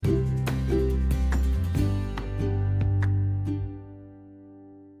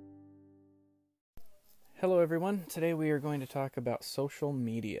Hello, everyone. Today we are going to talk about social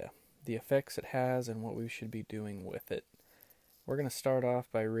media, the effects it has, and what we should be doing with it. We're going to start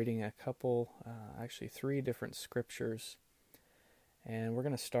off by reading a couple, actually three different scriptures, and we're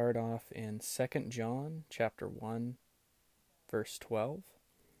going to start off in 2 John chapter 1, verse 12.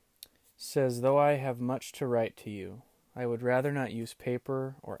 It says, "Though I have much to write to you, I would rather not use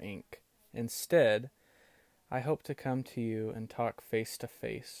paper or ink. Instead, I hope to come to you and talk face to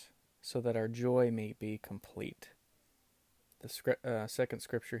face, so that our joy may be complete." The second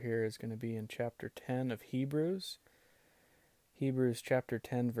scripture here is going to be in chapter 10 of Hebrews. Hebrews chapter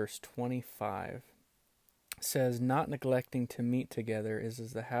 10, verse 25 says, "Not neglecting to meet together is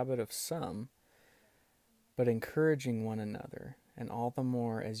as the habit of some, but encouraging one another, and all the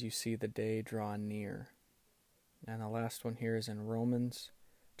more as you see the day draw near." And the last one here is in Romans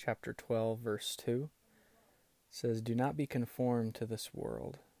chapter 12, verse 2. It says, "Do not be conformed to this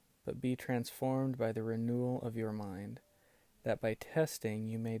world, but be transformed by the renewal of your mind, that by testing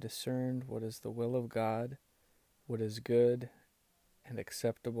you may discern what is the will of God, what is good and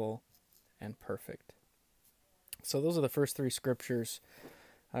acceptable and perfect." So those are the first three scriptures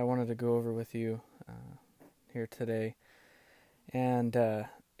I wanted to go over with you here today. And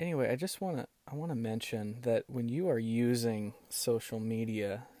anyway, I want to mention that when you are using social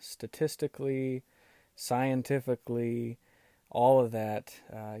media, statistically, scientifically, all of that,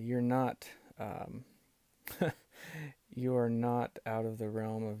 you're not you are not out of the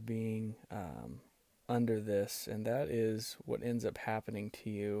realm of being under this, and that is what ends up happening to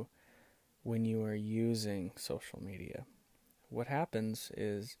you when you are using social media. What happens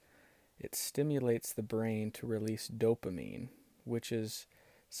is it stimulates the brain to release dopamine, which is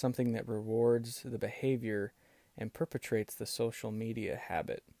something that rewards the behavior and perpetrates the social media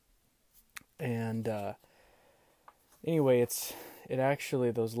habit. And anyway, it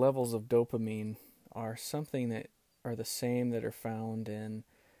actually, those levels of dopamine are something that are the same that are found in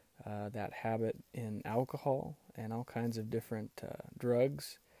that habit in alcohol and all kinds of different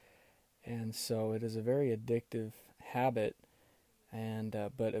drugs. And so it is a very addictive habit, and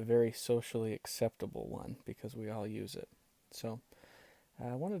but a very socially acceptable one because we all use it. So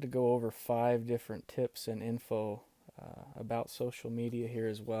I wanted to go over 5 different tips and info about social media here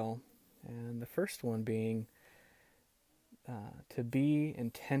as well. And the first one being to be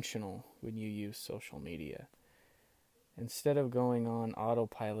intentional when you use social media. Instead of going on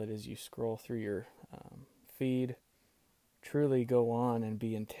autopilot as you scroll through your feed, truly go on and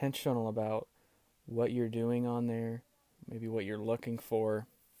be intentional about what you're doing on there, maybe what you're looking for,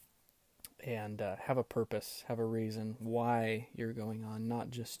 and have a purpose, have a reason why you're going on, not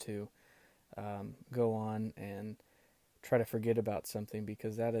just to go on and try to forget about something,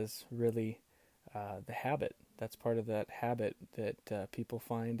 because that is really the habit. That's part of that habit that people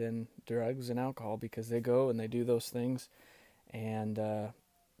find in drugs and alcohol, because they go and they do those things and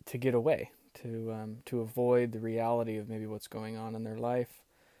to get away, to avoid the reality of maybe what's going on in their life,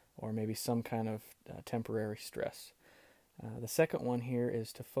 or maybe some kind of temporary stress. The second one here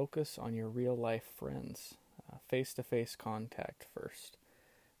is to focus on your real life friends, face-to-face contact first.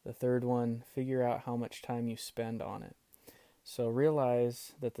 The third one, figure out how much time you spend on it. So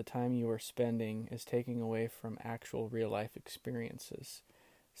realize that the time you are spending is taking away from actual real-life experiences.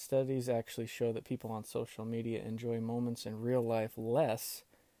 Studies actually show that people on social media enjoy moments in real life less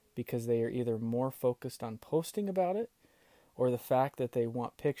because they are either more focused on posting about it, or the fact that they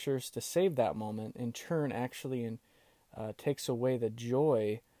want pictures to save that moment in turn actually takes away the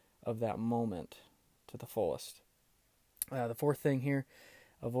joy of that moment to the fullest. The fourth thing here,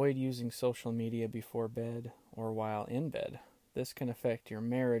 avoid using social media before bed or while in bed. This can affect your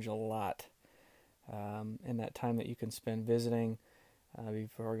marriage a lot, in that time that you can spend visiting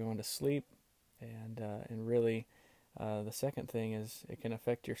before going to sleep. And really, the second thing is it can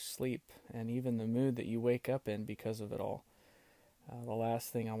affect your sleep and even the mood that you wake up in because of it all. The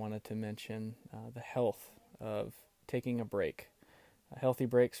last thing I wanted to mention, the health of taking a break. Healthy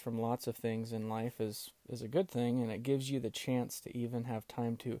breaks from lots of things in life is a good thing, and it gives you the chance to even have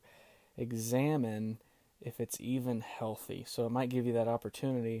time to examine if it's even healthy. So it might give you that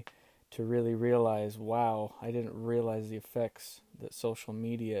opportunity to really realize, wow, I didn't realize the effects that social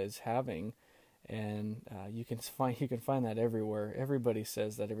media is having. And you can find that everywhere. Everybody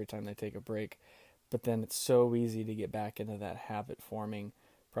says that every time they take a break, but then it's so easy to get back into that habit forming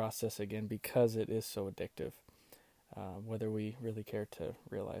process again because it is so addictive, whether we really care to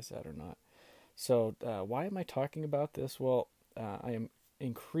realize that or not. So why am I talking about this? Well, I am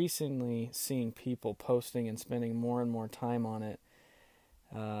increasingly seeing people posting and spending more and more time on it,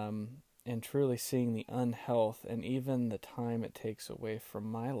 and truly seeing the unhealth and even the time it takes away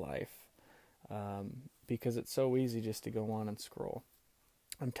from my life because it's so easy just to go on and scroll.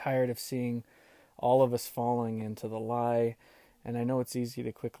 I'm tired of seeing all of us falling into the lie, and I know it's easy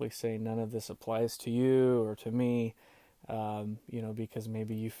to quickly say none of this applies to you or to me, because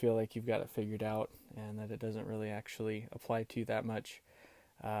maybe you feel like you've got it figured out and that it doesn't really actually apply to you that much.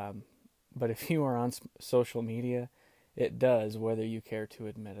 But if you are on social media, it does, whether you care to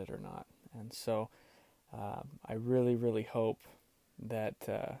admit it or not. And so I really, really hope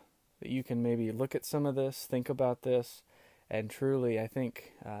that you can maybe look at some of this, think about this, and truly, I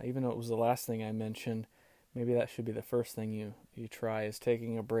think, even though it was the last thing I mentioned, maybe that should be the first thing you try, is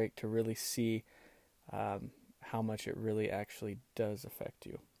taking a break to really see how much it really actually does affect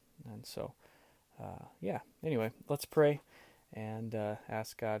you. And so, anyway, let's pray and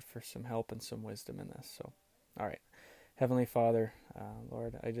ask God for some help and some wisdom in this. So, all right. Heavenly Father,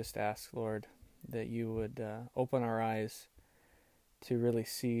 Lord, I just ask, Lord, that you would open our eyes to really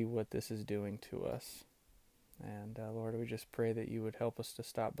see what this is doing to us. And Lord, we just pray that you would help us to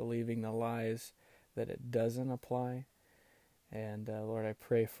stop believing the lies that it doesn't apply. And Lord, I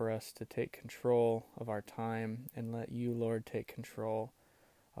pray for us to take control of our time and let you, Lord, take control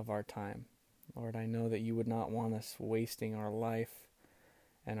of our time. Lord, I know that you would not want us wasting our life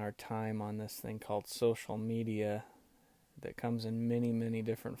and our time on this thing called social media that comes in many, many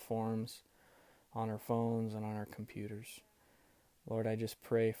different forms on our phones and on our computers. Lord, I just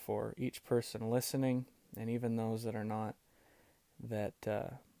pray for each person listening, and even those that are not,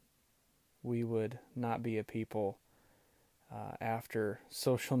 that we would not be a people after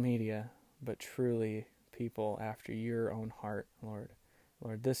social media, but truly people after your own heart, Lord.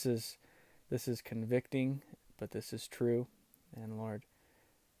 Lord, this is convicting, but this is true. And Lord,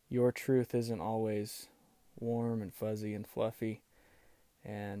 your truth isn't always warm and fuzzy and fluffy.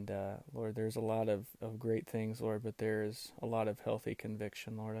 And Lord, there's a lot of great things, Lord, but there is a lot of healthy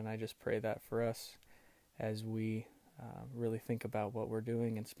conviction, Lord. And I just pray that for us as we really think about what we're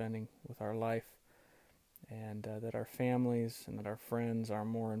doing and spending with our life, and that our families and that our friends are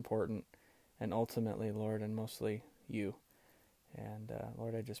more important, and ultimately, Lord, and mostly you. And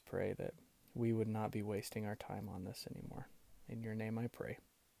Lord, I just pray that we would not be wasting our time on this anymore. In your name I pray.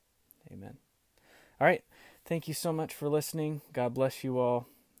 Amen. All right. Thank you so much for listening. God bless you all.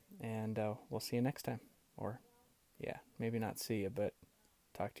 And we'll see you next time. Or, maybe not see you, but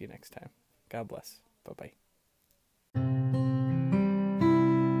talk to you next time. God bless. Bye-bye.